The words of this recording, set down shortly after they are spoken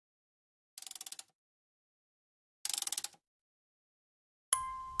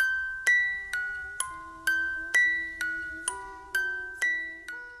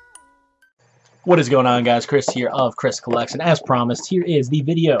What is going on, guys? Chris here of Chris Collects, and as promised, here is the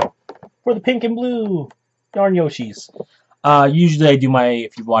video for the pink and blue darn Yoshis. Usually I do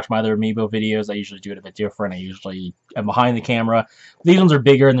if you watch my other Amiibo videos, I usually do it a bit different. I usually am behind the camera. These ones are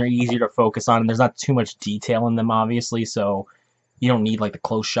bigger and they're easier to focus on, and there's not too much detail in them, obviously, so you don't need like the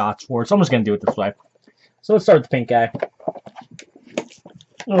close shots for it. So I'm just going to do it this way. So let's start with the pink guy.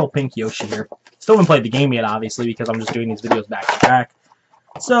 Little pink Yoshi here. Still haven't played the game yet, obviously, because I'm just doing these videos back to back.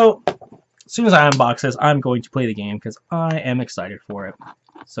 So as soon as I unbox this, I'm going to play the game because I am excited for it.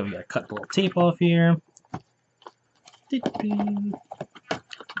 So we gotta cut the little tape off here.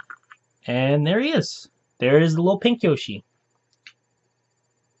 And there he is. There is the little pink Yoshi.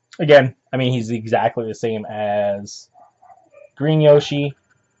 Again, I mean, he's exactly the same as green Yoshi.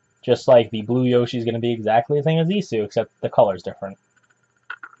 Just like the blue Yoshi is going to be exactly the same as these two, except the color's different.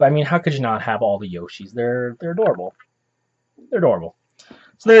 But I mean, how could you not have all the Yoshis? They're adorable. They're adorable.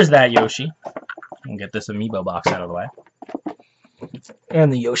 So there's that Yoshi. I'll get this Amiibo box out of the way.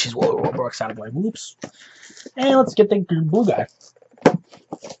 And the Yoshi's Woolly World box out of the way. Whoops. And let's get the blue guy.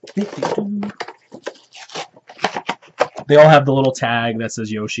 They all have the little tag that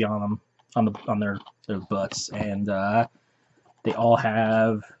says Yoshi on them, on their butts, and they all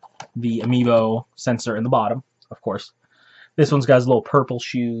have the Amiibo sensor in the bottom, of course. This one's got his little purple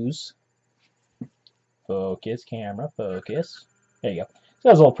shoes. Focus, camera, focus. There you go. He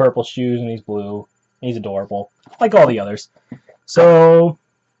has little purple shoes, and he's blue. And he's adorable, like all the others. So,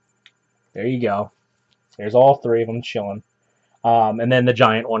 there you go. There's all three of them chilling. And then the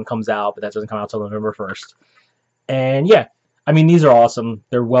giant one comes out, but that doesn't come out until November 1st. And yeah, I mean, these are awesome.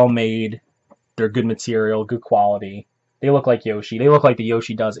 They're well made. They're good material, good quality. They look like Yoshi. They look like the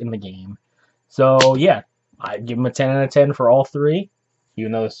Yoshi does in the game. So yeah, I'd give them a 10 out of 10 for all three.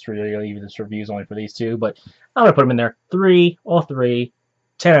 Even though this review is only for these two, but I'm going to put them in there. All three,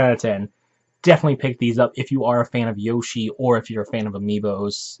 10 out of 10. Definitely pick these up if you are a fan of Yoshi or if you're a fan of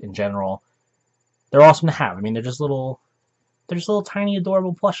Amiibos in general. They're awesome to have. I mean, they're just little tiny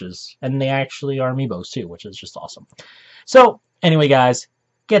adorable plushes, and they actually are Amiibos too, which is just awesome. So anyway, guys,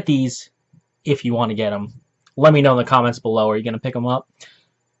 get these if you want to get them. Let me know in the comments below. Are you going to pick them up?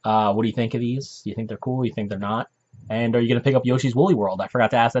 What do you think of these? Do you think they're cool? Do you think they're not? And are you going to pick up Yoshi's Woolly World? I forgot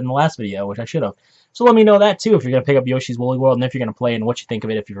to ask that in the last video, which I should have. So let me know that too, if you're going to pick up Yoshi's Woolly World, and if you're going to play it, and what you think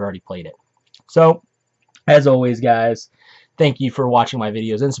of it if you've already played it. So, as always, guys, thank you for watching my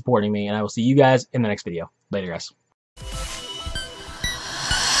videos and supporting me, and I will see you guys in the next video. Later, guys.